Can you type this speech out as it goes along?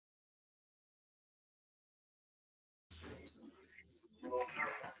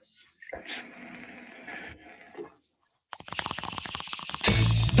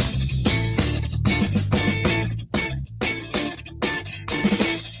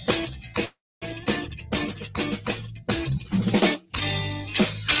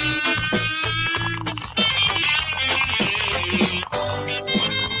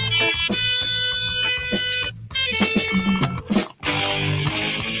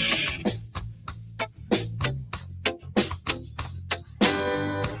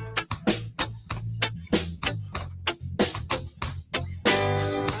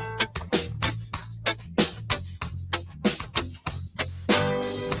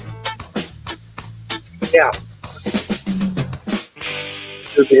Yeah.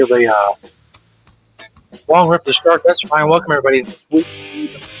 Should be a long rip to start. That's fine. Welcome, everybody. This week,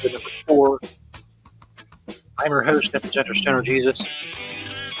 episode number 4. I'm your host and presenter, Stoner Jesus.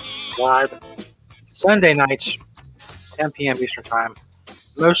 Live Sunday nights, 10 p.m. Eastern Time,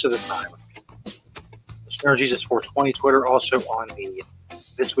 most of the time. Stoner Jesus 420 Twitter, also on the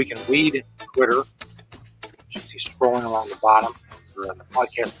This Week in Weed Twitter. You see scrolling along the bottom. Or on the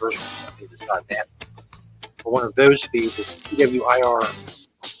podcast version of Jesus.net. For one of those feeds, it's TWIWR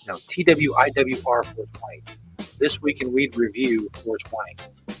 420. This Week in Weed Review 420.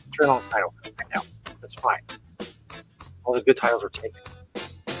 Turn on the title. I know. That's fine. All the good titles are taken.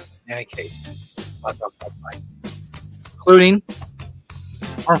 In any case, I'll talk about tonight. Including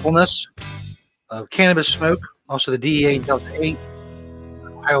harmfulness of cannabis smoke, also the DEA and Delta 8,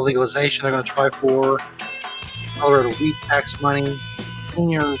 Ohio legalization they're going to try for, Colorado weed tax money,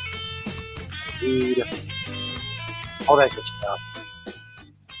 seniors, weed, all that good stuff.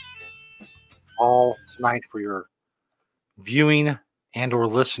 All tonight for your viewing and or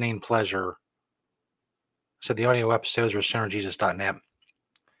listening pleasure. So the audio episodes are stonerjesus.net.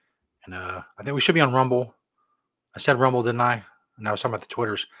 And I think we should be on Rumble. I said Rumble, didn't I? And I was talking about the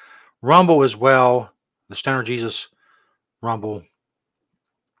Twitters. Rumble as well. The Stoner Jesus Rumble.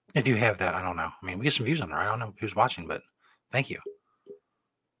 If you have that, I don't know. I mean, we get some views on there. I don't know who's watching, but thank you.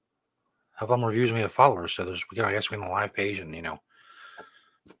 Have a lot more views than we have followers. So there's, I guess we're on the live page and,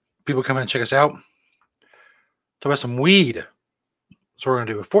 people come in and check us out. Talk about some weed. That's what we're going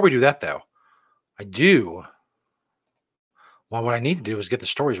to do. Before we do that, though, what I need to do is get the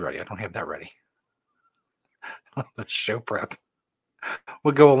stories ready. I don't have that ready. The show prep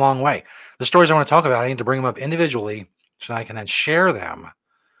would go a long way. The stories I want to talk about, I need to bring them up individually so I can then share them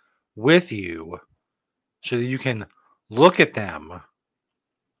with you so that you can look at them.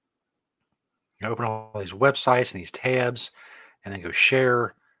 Open all these websites and these tabs and then go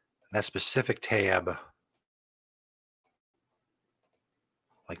share that specific tab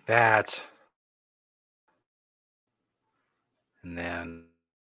like that. And then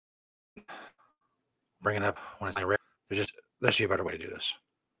bring it up when it's ready. There should be a better way to do this.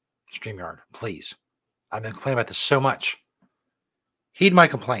 StreamYard, please. I've been complaining about this so much. Heed my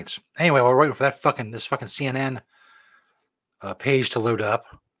complaints. Anyway, we're waiting for this fucking CNN page to load up.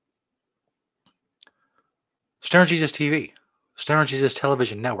 Stoner Jesus TV, Stoner Jesus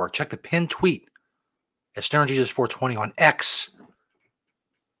Television Network. Check the pinned tweet at Stoner Jesus 420 on X,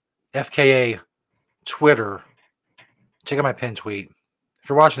 FKA, Twitter. Check out my pinned tweet. If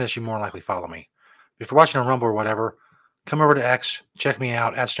you're watching this, you more than likely follow me. If you're watching on Rumble or whatever, come over to X, check me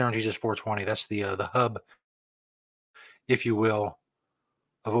out at Stoner Jesus 420. That's the hub, if you will,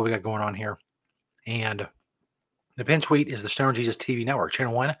 of what we got going on here. And the pinned tweet is the Stoner Jesus TV Network.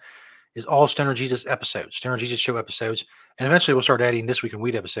 Channel 1 is all Stoner Jesus episodes, Stoner Jesus Show episodes, and eventually we'll start adding This Week in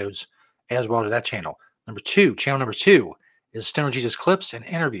Weed episodes as well to that channel. Channel number 2 is Stoner Jesus clips and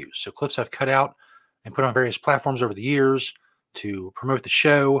interviews. So clips I've cut out and put on various platforms over the years to promote the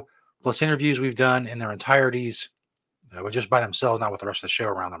show, plus interviews we've done in their entireties, but just by themselves, not with the rest of the show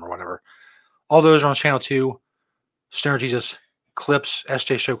around them or whatever. All those are on Channel 2, Stoner Jesus clips,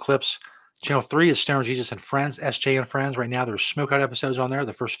 SJ Show clips. Channel 3 is Stoner Jesus and Friends, SJ and Friends. Right now, there's Smokeout episodes on there.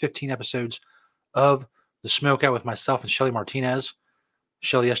 The first 15 episodes of the Smokeout with myself and Shelly Martinez.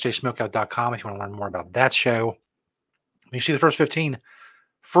 ShellySJSmokeout.com if you want to learn more about that show. You see the first 15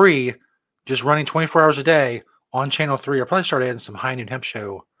 free, just running 24 hours a day on Channel 3. I'll probably start adding some High Noon Hemp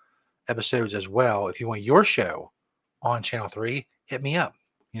Show episodes as well. If you want your show on Channel 3, hit me up.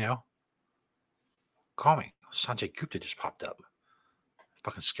 Call me. Sanjay Gupta just popped up.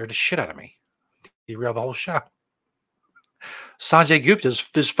 Fucking scared the shit out of me. Derailed the whole show. Sanjay Gupta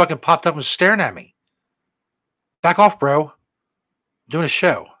just fucking popped up and was staring at me. Back off, bro. I'm doing a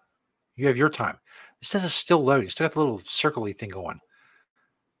show. You have your time. It says it's still loading. Still got the little circle-y thing going.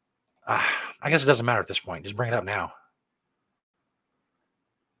 I guess it doesn't matter at this point. Just bring it up now.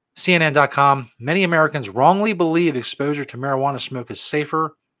 CNN.com. Many Americans wrongly believe exposure to marijuana smoke is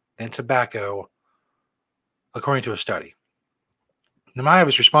safer than tobacco, according to a study. Now, my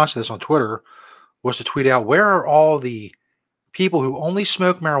obvious response to this on Twitter was to tweet out, where are all the people who only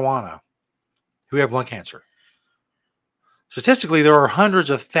smoke marijuana who have lung cancer? Statistically, there are hundreds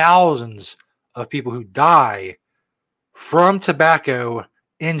of thousands of people who die from tobacco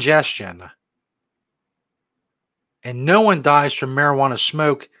ingestion, and no one dies from marijuana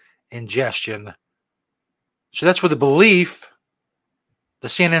smoke ingestion. So that's where the belief the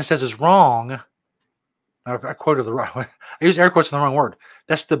CNN says is wrong. I quoted the wrong. I used air quotes on the wrong word.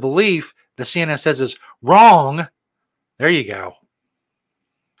 That's the belief the CNN says is wrong. There you go.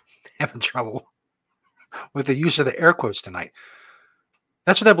 Having trouble with the use of the air quotes tonight.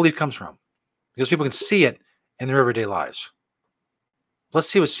 That's where that belief comes from, because people can see it in their everyday lives. Let's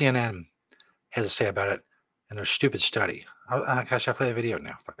see what CNN has to say about it in their stupid study. Gosh, I play the video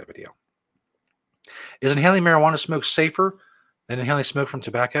now. Fuck that video. Is inhaling marijuana smoke safer than inhaling smoke from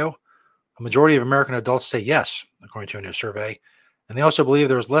tobacco? A majority of American adults say yes, according to a new survey. And they also believe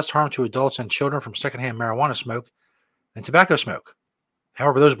there is less harm to adults and children from secondhand marijuana smoke than tobacco smoke.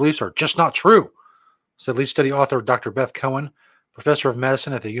 However, those beliefs are just not true, said lead study author Dr. Beth Cohen, professor of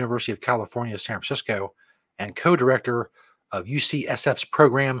medicine at the University of California, San Francisco, and co-director of UCSF's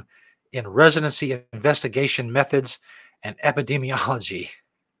program in residency investigation methods and epidemiology.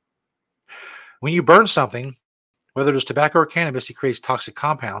 When you burn something, whether it is tobacco or cannabis, it creates toxic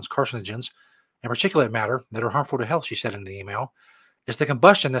compounds, carcinogens, and particulate matter that are harmful to health, she said in the email. It's the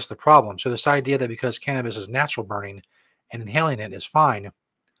combustion that's the problem. So this idea that because cannabis is natural burning and inhaling it is fine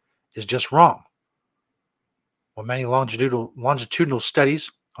is just wrong. While many longitudinal studies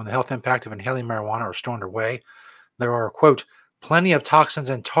on the health impact of inhaling marijuana are still underway, there are, quote, plenty of toxins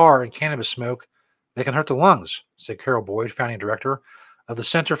and tar in cannabis smoke that can hurt the lungs, said Carol Boyd, founding director of the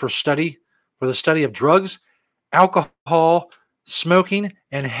Center for the Study of Drugs, Alcohol, Smoking,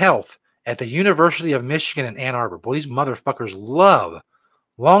 and Health at the University of Michigan in Ann Arbor. Boy, these motherfuckers love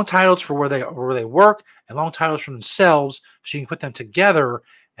long titles for where they work and long titles for themselves, so you can put them together,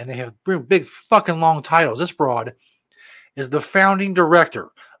 and they have big fucking long titles. This broad is the founding director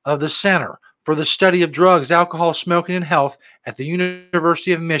of the Center for the Study of Drugs, Alcohol, Smoking, and Health at the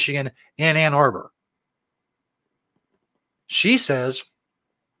University of Michigan in Ann Arbor. She says,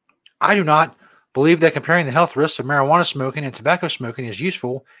 I do not believe that comparing the health risks of marijuana smoking and tobacco smoking is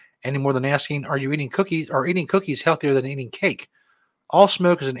useful any more than asking, are you eating cookies healthier than eating cake? All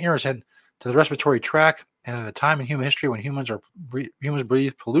smoke is an irritant to the respiratory tract, and at a time in human history when humans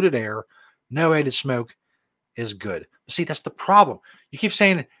breathe polluted air, no added smoke is good. See, that's the problem. You keep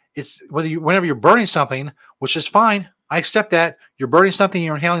saying it's whenever you're burning something, which is fine. I accept that. You're burning something,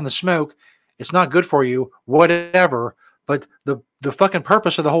 you're inhaling the smoke. It's not good for you, whatever. But the fucking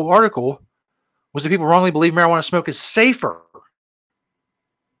purpose of the whole article was that people wrongly believe marijuana smoke is safer.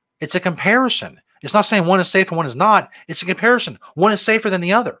 It's a comparison. It's not saying one is safe and one is not. It's a comparison. One is safer than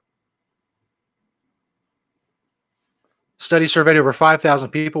the other. Study surveyed over 5,000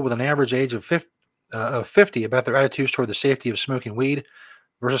 people with an average age of 50 about their attitudes toward the safety of smoking weed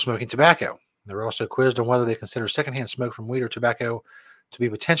versus smoking tobacco. They were also quizzed on whether they consider secondhand smoke from weed or tobacco to be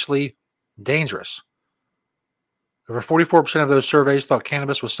potentially dangerous. Over 44% of those surveys thought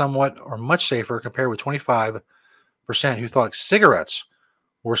cannabis was somewhat or much safer, compared with 25% who thought cigarettes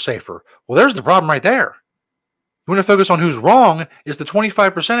were safer. Well, there's the problem right there. You want to focus on who's wrong is the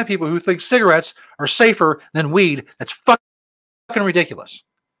 25% of people who think cigarettes are safer than weed. That's fucking ridiculous.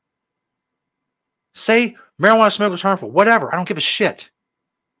 Say marijuana smoke is harmful. Whatever. I don't give a shit.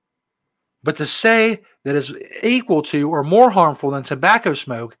 But to say that it's equal to or more harmful than tobacco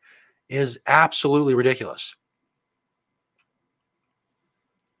smoke is absolutely ridiculous.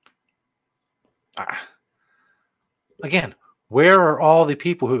 Again, where are all the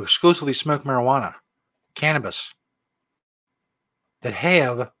people who exclusively smoke marijuana, cannabis, that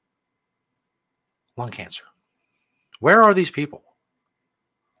have lung cancer? Where are these people?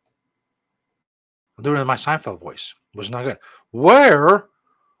 I'm doing it in my Seinfeld voice. It was not good. Where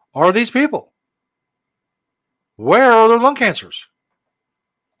are these people? Where are their lung cancers?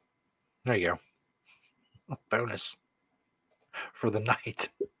 There you go. Bonus for the night.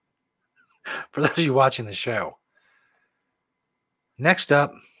 For those of you watching the show. Next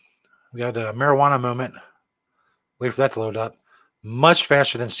up, we got a marijuana moment. Wait for that to load up. Much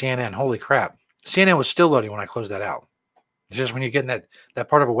faster than CNN. Holy crap. CNN was still loading when I closed that out. It's just when you're getting that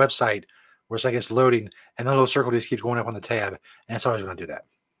part of a website where it's like it's loading and the little circle just keeps going up on the tab, and it's always going to do that.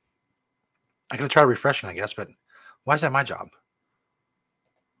 I'm going to try refreshing, I guess, but why is that my job?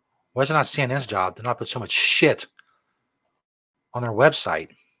 Why is it not CNN's job to not put so much shit on their website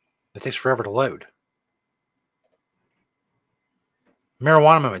that takes forever to load?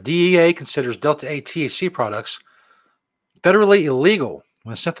 Marijuana moment. DEA considers Delta 8 THC products federally illegal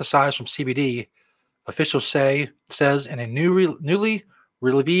when synthesized from CBD. Officials says in a newly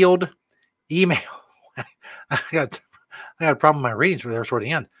revealed email. I got a problem with my readings there toward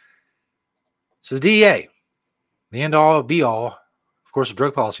the end. So the DEA, the end all be all, of course, of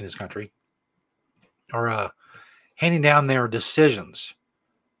drug policy in this country, are handing down their decisions.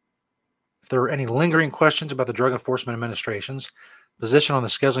 If there are any lingering questions about the Drug Enforcement Administration's position on the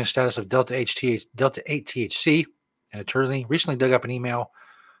scheduling status of Delta 8 THC, an attorney recently dug up an email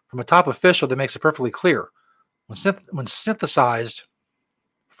from a top official that makes it perfectly clear. When synthesized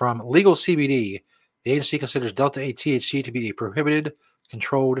from legal CBD, the agency considers Delta 8 THC to be a prohibited,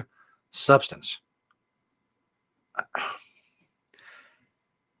 controlled substance.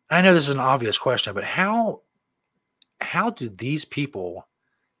 I know this is an obvious question, but how do these people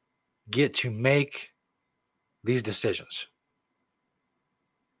get to make these decisions?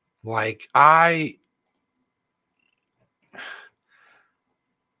 Like, how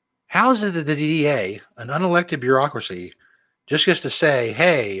is it that the DEA, an unelected bureaucracy, just gets to say,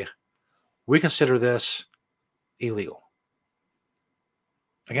 hey, we consider this illegal?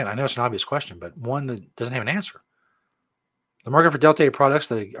 Again, I know it's an obvious question, but one that doesn't have an answer. The market for Delta 8 products,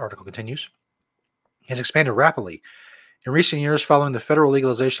 the article continues, has expanded rapidly in recent years following the federal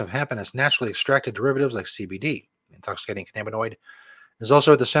legalization of hemp and its naturally extracted derivatives like CBD. The intoxicating cannabinoid is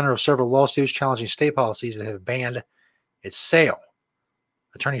also at the center of several lawsuits challenging state policies that have banned its sale.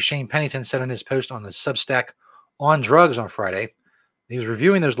 Attorney Shane Pennington said in his post on the Substack On Drugs on Friday, he was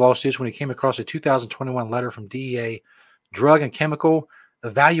reviewing those lawsuits when he came across a 2021 letter from DEA Drug and Chemical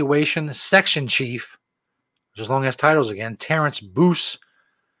Evaluation Section Chief, which is long as titles again, Terrence Boose,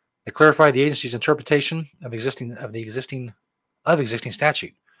 that clarified the agency's interpretation of existing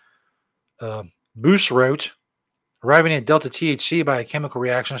statute. Boose wrote, arriving at Delta THC by a chemical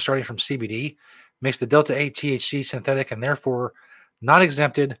reaction starting from CBD makes the Delta 8 THC synthetic and therefore not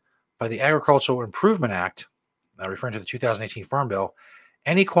exempted by the Agricultural Improvement Act, referring to the 2018 Farm Bill.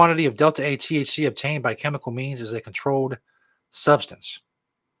 Any quantity of Delta 8 THC obtained by chemical means is a controlled substance.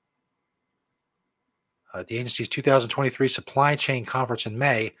 At the agency's 2023 Supply Chain Conference in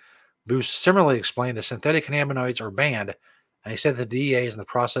May, Boose similarly explained that synthetic cannabinoids are banned, and he said the DEA is in the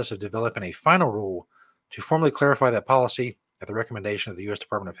process of developing a final rule to formally clarify that policy at the recommendation of the U.S.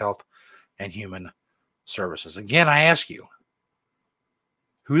 Department of Health and Human Services. Again, I ask you,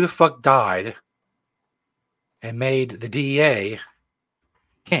 who the fuck died and made the DEA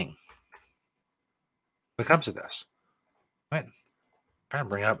king when it comes to this? I'm trying to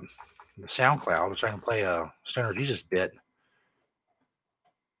bring up the SoundCloud, which I can play a Stoner Jesus bit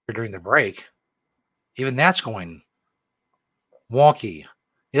during the break. Even that's going wonky.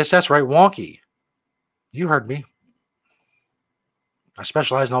 Yes, that's right, wonky. You heard me. I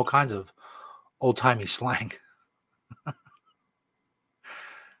specialize in all kinds of old-timey slang.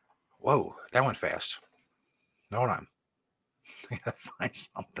 Whoa, that went fast. Hold on. I gotta find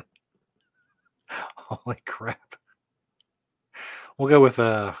something. Holy crap. We'll go with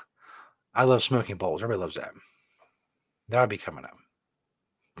I love smoking bowls. Everybody loves that. That'll be coming up.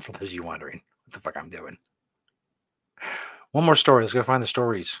 For those of you wondering what the fuck I'm doing. One more story. Let's go find the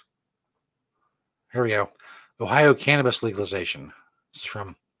stories. Here we go. Ohio cannabis legalization. This is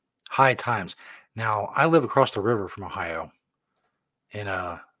from High Times. Now, I live across the river from Ohio in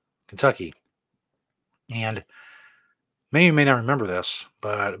Kentucky. And many of you may not remember this,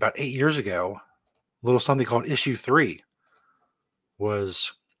 but about 8 years ago, a little something called Issue 3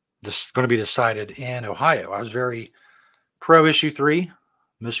 was going to be decided in Ohio. I was very pro Issue 3.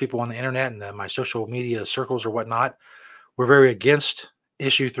 Most people on the internet and my social media circles or whatnot were very against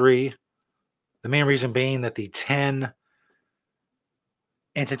Issue 3. The main reason being that the 10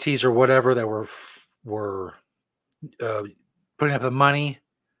 entities or whatever that were putting up the money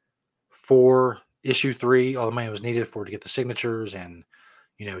for Issue 3, all the money was needed to get the signatures and,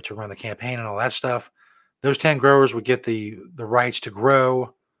 to run the campaign and all that stuff. Those 10 growers would get the rights to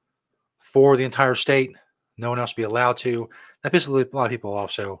grow for the entire state. No one else would be allowed to. That pissed a lot of people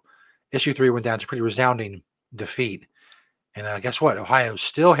off. So Issue 3 went down to a pretty resounding defeat. And guess what? Ohio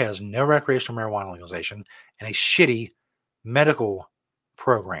still has no recreational marijuana legalization and a shitty medical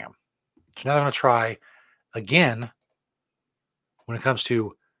program. So now they're going to try again when it comes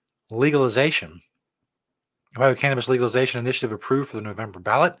to legalization. Ohio Cannabis Legalization Initiative approved for the November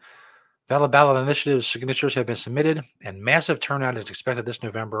ballot. Ballot initiative signatures have been submitted, and massive turnout is expected this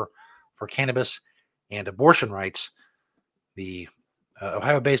November for cannabis and abortion rights. The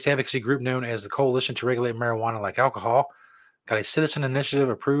Ohio-based advocacy group known as the Coalition to Regulate Marijuana Like Alcohol got a citizen initiative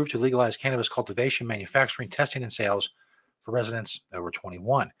approved to legalize cannabis cultivation, manufacturing, testing, and sales for residents over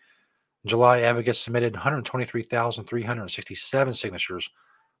 21. In July, advocates submitted 123,367 signatures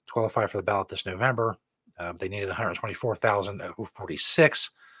to qualify for the ballot this November. They needed 124,046.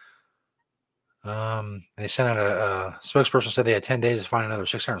 They sent out a spokesperson said they had 10 days to find another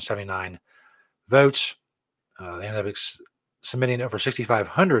 679 votes. They ended up submitting over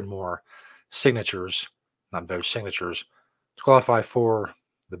 6,500 more signatures, not votes, signatures, to qualify for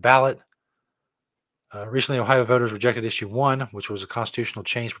the ballot. Recently, Ohio voters rejected Issue 1, which was a constitutional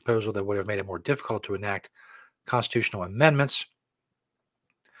change proposal that would have made it more difficult to enact constitutional amendments.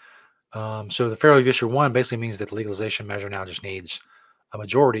 So the failure of Issue 1 basically means that the legalization measure now just needs a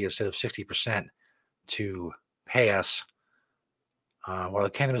majority instead of 60% to pass. While the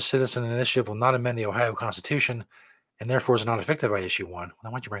Cannabis Citizen Initiative will not amend the Ohio Constitution and therefore is not affected by Issue 1, well,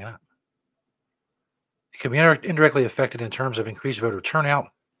 then why'd you bring it up? It could be indirectly affected in terms of increased voter turnout.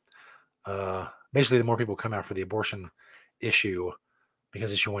 Basically, the more people come out for the abortion issue,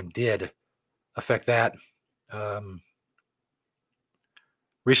 because Issue 1 did affect that.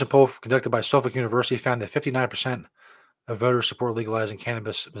 Recent poll conducted by Suffolk University found that 59% of voters support legalizing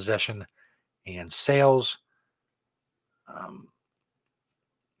cannabis possession and sales. And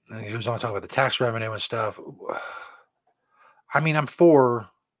it goes on to talk about the tax revenue and stuff. I mean, I'm for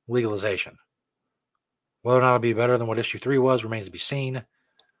legalization. Whether or not it'll be better than what Issue 3 was remains to be seen.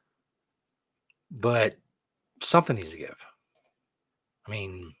 But something needs to give. I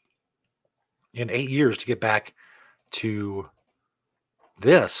mean, in 8 years to get back to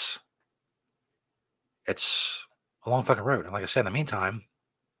this, it's a long fucking road. And like I said, in the meantime,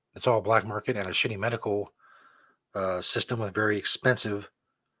 it's all black market and a shitty medical system with very expensive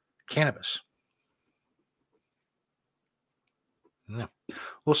cannabis. Yeah.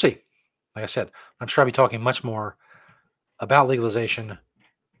 We'll see. Like I said, I'm sure I'll be talking much more about legalization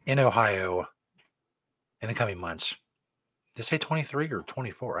in Ohio in the coming months. Did they say 23 or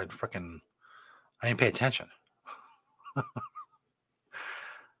 24? I didn't pay attention.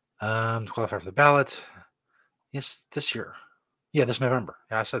 To qualify for the ballot. Yes, this year. Yeah, this November.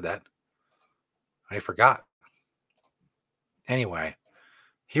 Yeah, I said that. I forgot. Anyway,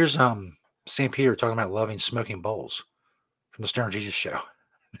 here's St. Peter talking about loving smoking bowls from the Stoner Jesus Show.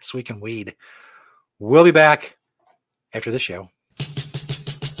 This Week in Weed. We'll be back after this show.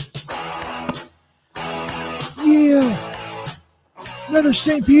 Yeah, another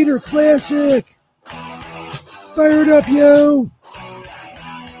St. Peter classic. Fire it up, yo.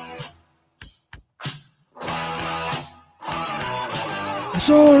 I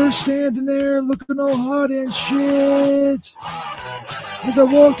saw her standing there looking all hot and shit. As I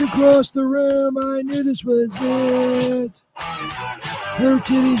walked across the room, I knew this was it. Her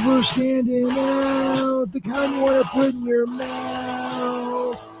titties were standing out, the kind you want to put in your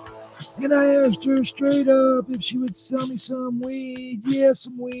mouth. And I asked her straight up if she would sell me some weed. Yeah,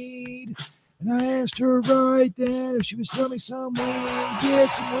 some weed. And I asked her right then if she would sell me some weed. Yeah,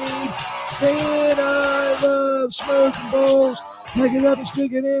 some weed. Saying I love smoking bowls. Pack it up and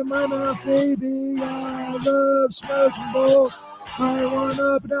stick it in my mouth, baby. I love smoking bowls. Fire one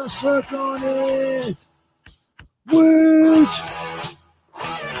up and I'll suck on it. Woot!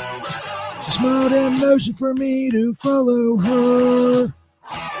 She smiled and motioned for me to follow her.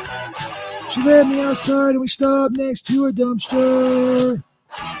 She led me outside and we stopped next to a dumpster.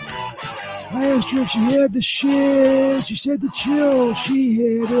 I asked her if she had the shit. She said to chill, she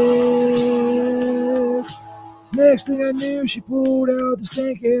had it. Next thing I knew, she pulled out this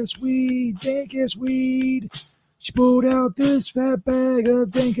dank-ass weed. She pulled out this fat bag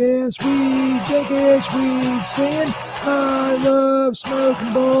of dank-ass weed, saying, I love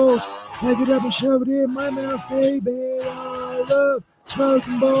smoking bowls. Pack it up and shove it in my mouth, baby. I love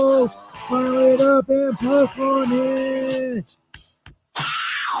smoking bowls. Fire it up and puff on it.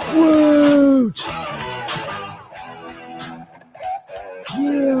 Woot!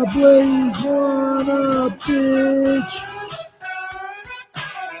 Yeah, blaze one up, bitch.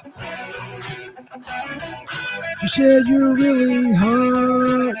 She said, you're really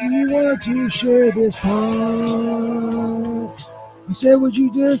hot. You want to share this pot. I said, would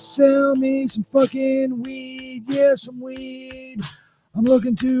you just sell me some fucking weed? Yeah, some weed. I'm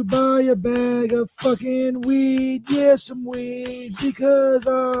looking to buy a bag of fucking weed. Yeah, some weed. Because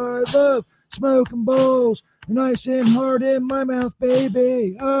I love smoking bowls. Nice and hard in my mouth,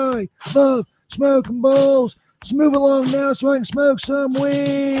 baby. I love smoking bowls. Let's move along now so I can smoke some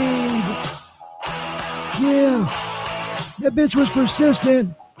weed. Yeah, that bitch was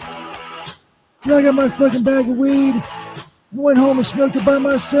persistent. Yeah, I got my fucking bag of weed. I went home and smoked it by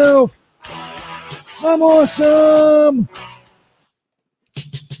myself. I'm awesome.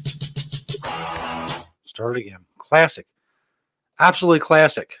 Start again. Classic. Absolutely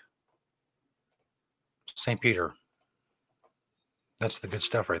classic. St. Peter. That's the good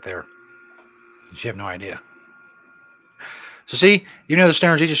stuff right there. You have no idea. So see, even though the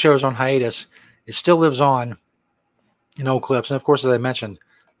Stoner Jesus show is on hiatus, it still lives on in old clips. And of course, as I mentioned,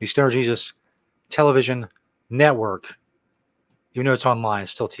 the Stoner Jesus television network, even though it's online,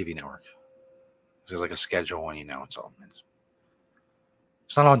 it's still TV network. There's like a schedule and it's all.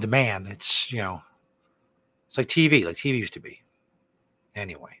 It's not on demand. It's, it's like TV used to be.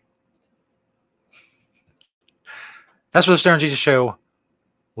 Anyway. That's what the Stoner Jesus show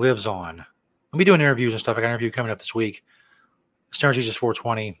lives on. I'll be doing interviews and stuff. I got an interview coming up this week. Stoner Jesus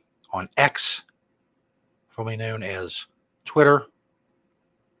 420 on X, formerly known as Twitter.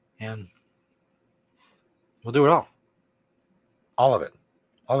 And we'll do it all. All of it.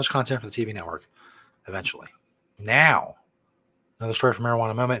 All this content for the TV network eventually. Now, another story from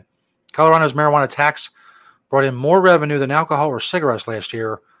Marijuana Moment. Colorado's marijuana tax brought in more revenue than alcohol or cigarettes last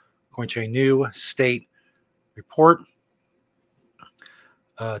year, according to a new state report.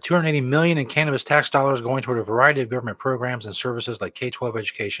 $280 million in cannabis tax dollars going toward a variety of government programs and services like K-12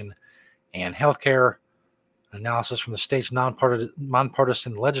 education and healthcare. An analysis from the state's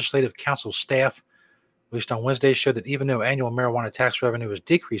nonpartisan legislative council staff released on Wednesday showed that even though annual marijuana tax revenue has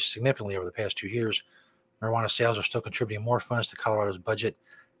decreased significantly over the past 2 years, marijuana sales are still contributing more funds to Colorado's budget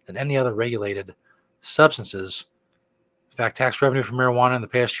than any other regulated substances. In fact, tax revenue from marijuana in the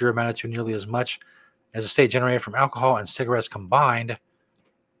past year amounted to nearly as much as the state generated from alcohol and cigarettes combined.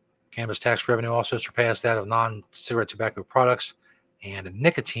 Cannabis tax revenue also surpassed that of non-cigarette tobacco products and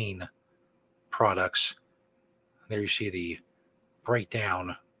nicotine products. There you see the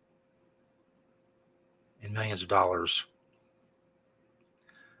breakdown in millions of dollars.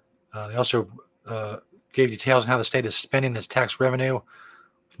 They also gave details on how the state is spending its tax revenue,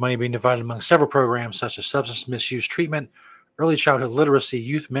 with money being divided among several programs such as substance misuse treatment, early childhood literacy,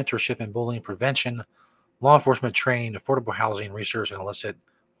 youth mentorship and bullying prevention, law enforcement training, affordable housing, research, and illicit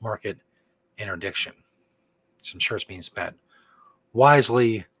market interdiction. So I'm sure it's being spent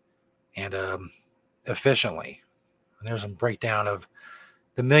wisely and efficiently. And there's a breakdown of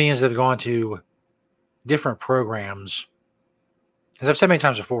the millions that have gone to different programs. As I've said many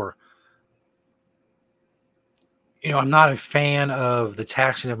times before, I'm not a fan of the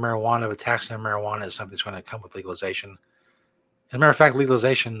taxing of marijuana, but taxing of marijuana is something that's going to come with legalization. As a matter of fact,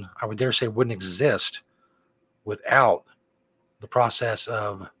 legalization, I would dare say, wouldn't exist without the process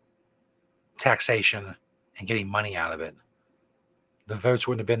of taxation and getting money out of it. The votes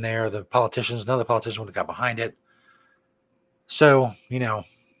wouldn't have been there. None of the politicians would have got behind it. So, it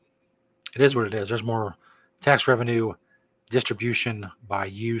is what it is. There's more tax revenue distribution by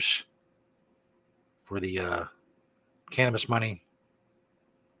use for the cannabis money.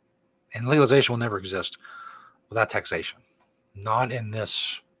 And legalization will never exist without taxation. Not in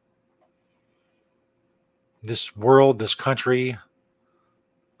this world, this country,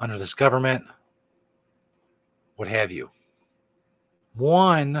 under this government, what have you.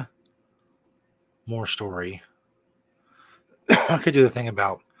 One more story. I could do the thing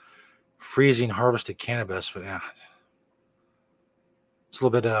about freezing harvested cannabis, but it's a little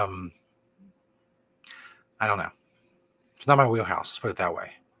bit, I don't know. It's not my wheelhouse, let's put it that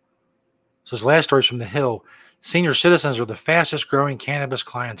way. So this last story is from The Hill. Senior citizens are the fastest growing cannabis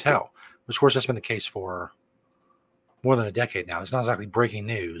clientele, which of course that's been the case for more than a decade now. It's not exactly breaking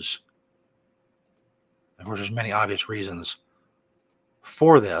news. Of course, there's many obvious reasons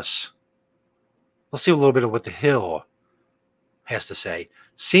for this. Let's see a little bit of what The Hill has to say.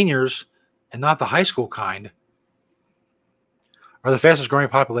 Seniors, and not the high school kind, are the fastest growing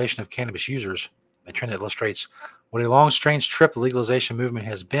population of cannabis users. A trend that illustrates what a long, strange trip the legalization movement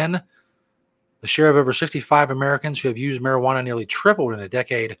has been. The share of over 65 Americans who have used marijuana nearly tripled in a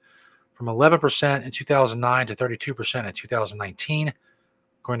decade, from 11% in 2009 to 32% in 2019.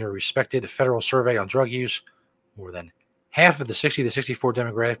 According to a respected federal survey on drug use, more than half of the 60 to 64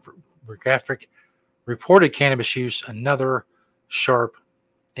 demographic reported cannabis use, another sharp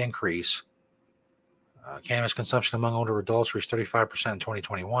increase. Cannabis consumption among older adults reached 35% in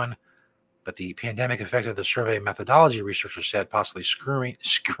 2021, but the pandemic affected the survey methodology, researchers said, possibly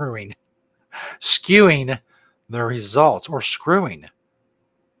skewing the results, or screwing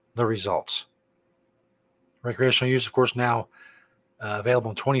the results. Recreational use, of course, now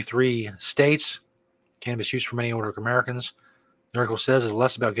available in 23 states. Cannabis use for many older Americans, the article says, is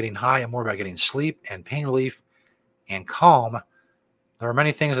less about getting high and more about getting sleep and pain relief and calm. There are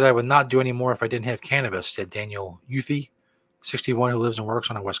many things that I would not do anymore if I didn't have cannabis, said Daniel Youthy, 61, who lives and works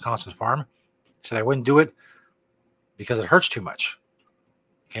on a Wisconsin farm. He said, I wouldn't do it because it hurts too much.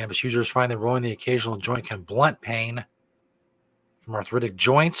 Cannabis users find that rolling the occasional joint can blunt pain from arthritic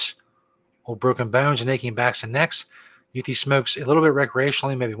joints, old broken bones, and aching backs and necks. Youthy smokes a little bit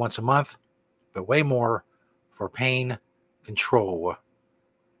recreationally, maybe once a month, but way more for pain control. Of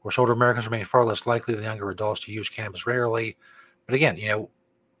course, older Americans remain far less likely than younger adults to use cannabis regularly. But again,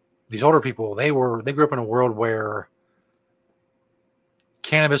 these older people, they grew up in a world where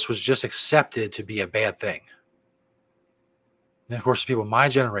cannabis was just accepted to be a bad thing. And of course, people my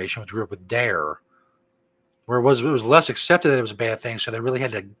generation, which grew up with DARE, where it was less accepted that it was a bad thing, so they really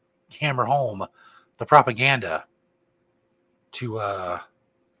had to hammer home the propaganda to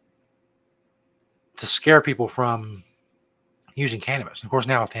scare people from using cannabis. And of course,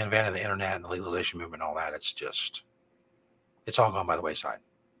 now with the advent of the internet and the legalization movement and all that, it's all gone by the wayside.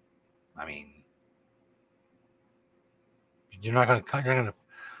 I mean, you're not going to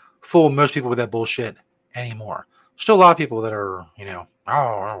fool most people with that bullshit anymore. Still a lot of people that are,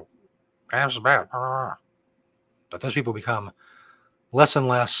 oh, cannabis is bad. But those people become less and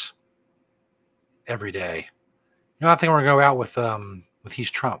less every day. I think we're going to go out with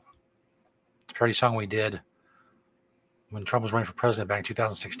He's Trump. It's a parody song we did when Trump was running for president back in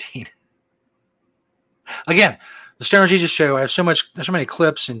 2016. Again, the Stoner Jesus Show, there's so many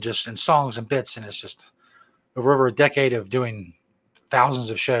clips and songs and bits, and it's just over a decade of doing thousands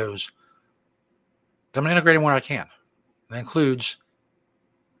of shows. I'm going to integrate one I can. That includes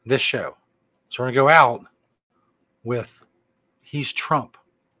this show. So we're going to go out with He's Trump,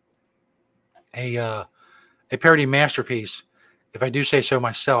 a parody masterpiece, if I do say so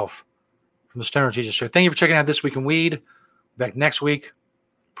myself, from the Stoner Jesus Show. Thank you for checking out This Week in Weed. Back next week,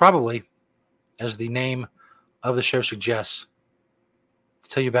 probably, as the name of the show suggests, to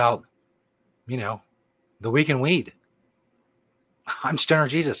tell you about, the Week in Weed. I'm Stoner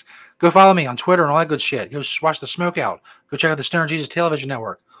Jesus. Go follow me on Twitter and all that good shit. Go watch The Smoke Out. Go check out the Stoner Jesus Television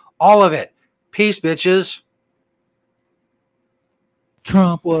Network. All of it. Peace, bitches.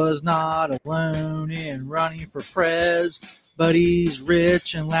 Trump was not alone in running for prez, but he's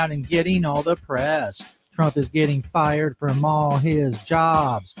rich and loud and getting all the press. Trump is getting fired from all his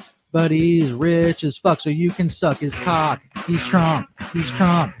jobs, but he's rich as fuck, so you can suck his cock. He's Trump. He's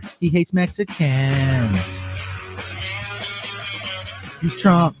Trump. He hates Mexicans. He's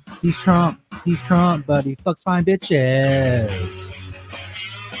Trump. He's Trump. He's Trump, but he fucks fine bitches.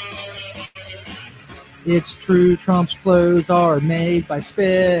 It's true, Trump's clothes are made by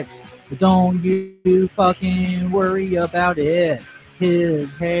Spix, but don't you fucking worry about it.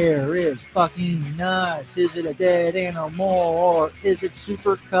 His hair is fucking nuts. Is it a dead animal or is it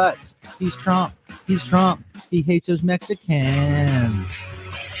super cuts? He's Trump. He's Trump. He hates those Mexicans.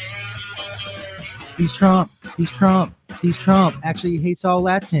 He's Trump. He's Trump. He's Trump. Actually, he hates all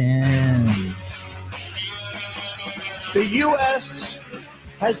Latins. The U.S.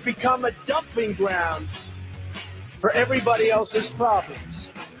 has become a dumping ground for everybody else's problems.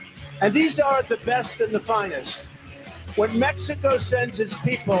 And these are the best and the finest. When Mexico sends its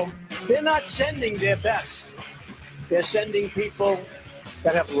people, they're not sending their best. They're sending people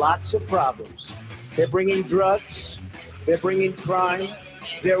that have lots of problems. They're bringing drugs, they're bringing crime,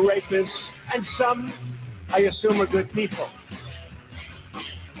 they're rapists, and some, I assume, are good people.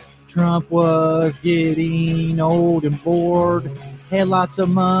 Trump was getting old and bored, had lots of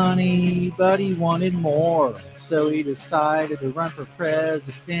money, but he wanted more. So he decided to run for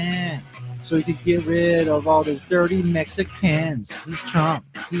president so he could get rid of all those dirty Mexicans. He's Trump.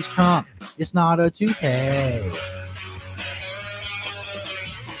 He's Trump. It's not a toupee.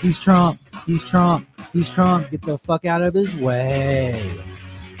 He's Trump. He's Trump. He's Trump. Get the fuck out of his way.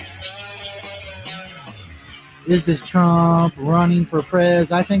 Is this Trump running for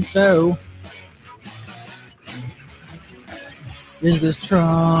prez? I think so. Is this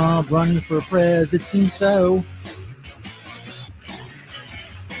Trump running for prez? It seems so.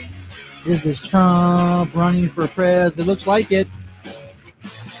 Is this Trump running for prez? It looks like it.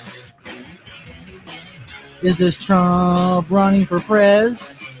 Is this Trump running for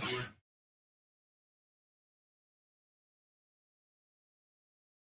prez?